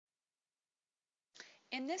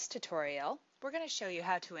In this tutorial, we're going to show you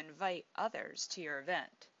how to invite others to your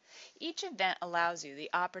event. Each event allows you the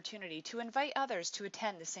opportunity to invite others to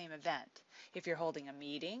attend the same event. If you're holding a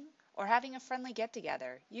meeting or having a friendly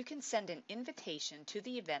get-together, you can send an invitation to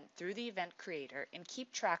the event through the event creator and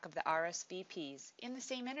keep track of the RSVPs in the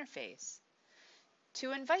same interface.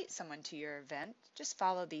 To invite someone to your event, just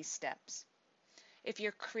follow these steps. If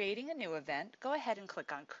you're creating a new event, go ahead and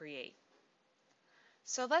click on Create.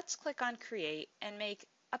 So let's click on Create and make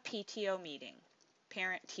a PTO meeting,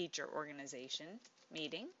 Parent-Teacher Organization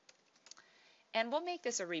meeting. And we'll make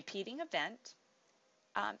this a repeating event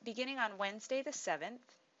beginning on Wednesday the 7th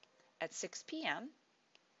at 6 p.m.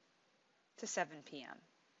 to 7 p.m.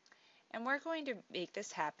 And we're going to make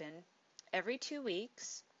this happen every 2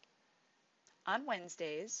 weeks on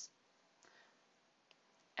Wednesdays.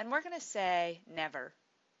 And we're going to say never.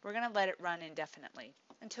 We're going to let it run indefinitely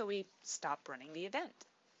until we stop running the event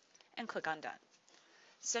and click on Done.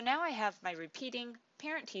 So now I have my repeating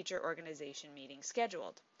Parent-Teacher Organization meeting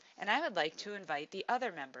scheduled, and I would like to invite the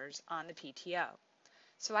other members on the PTO.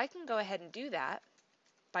 So I can go ahead and do that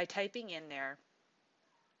by typing in their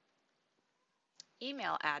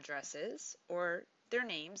email addresses or their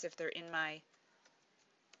names if they're in my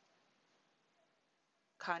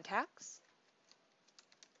contacts.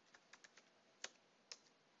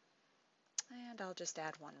 And I'll just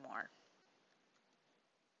add one more.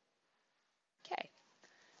 Okay,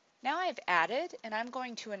 now I've added and I'm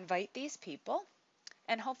going to invite these people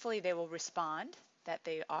and hopefully they will respond that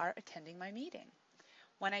they are attending my meeting.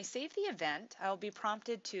 When I save the event, I will be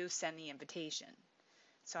prompted to send the invitation.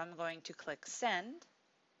 So I'm going to click Send,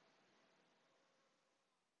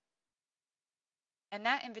 and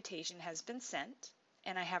that invitation has been sent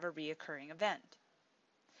and I have a reoccurring event.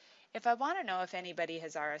 If I want to know if anybody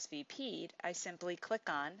has RSVP'd, I simply click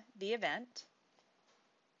on the event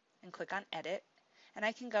and click on Edit, and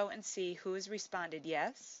I can go and see who has responded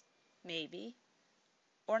yes, maybe,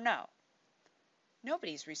 or no.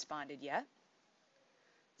 Nobody's responded yet.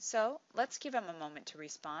 So let's give them a moment to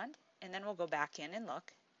respond, and then we'll go back in and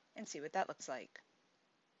look and see what that looks like.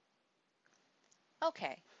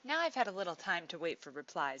 Okay, now I've had a little time to wait for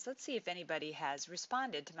replies. Let's see if anybody has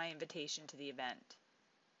responded to my invitation to the event.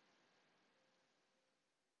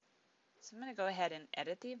 So I'm going to go ahead and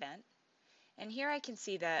edit the event. And here I can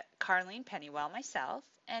see that Carlene Pennywell, myself,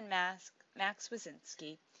 and Max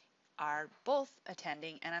Wazinski are both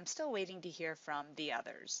attending, and I'm still waiting to hear from the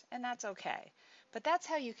others, and that's okay. But that's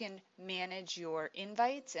how you can manage your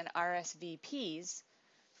invites and RSVPs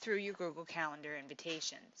through your Google Calendar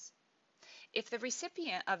invitations. If the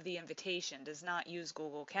recipient of the invitation does not use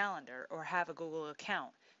Google Calendar or have a Google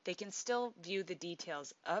account, they can still view the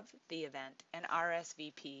details of the event and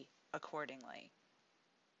RSVP accordingly.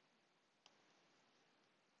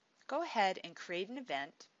 Go ahead and create an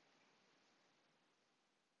event.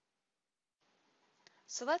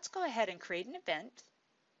 So let's go ahead and create an event.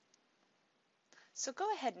 So go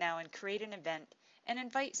ahead now and create an event and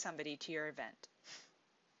invite somebody to your event.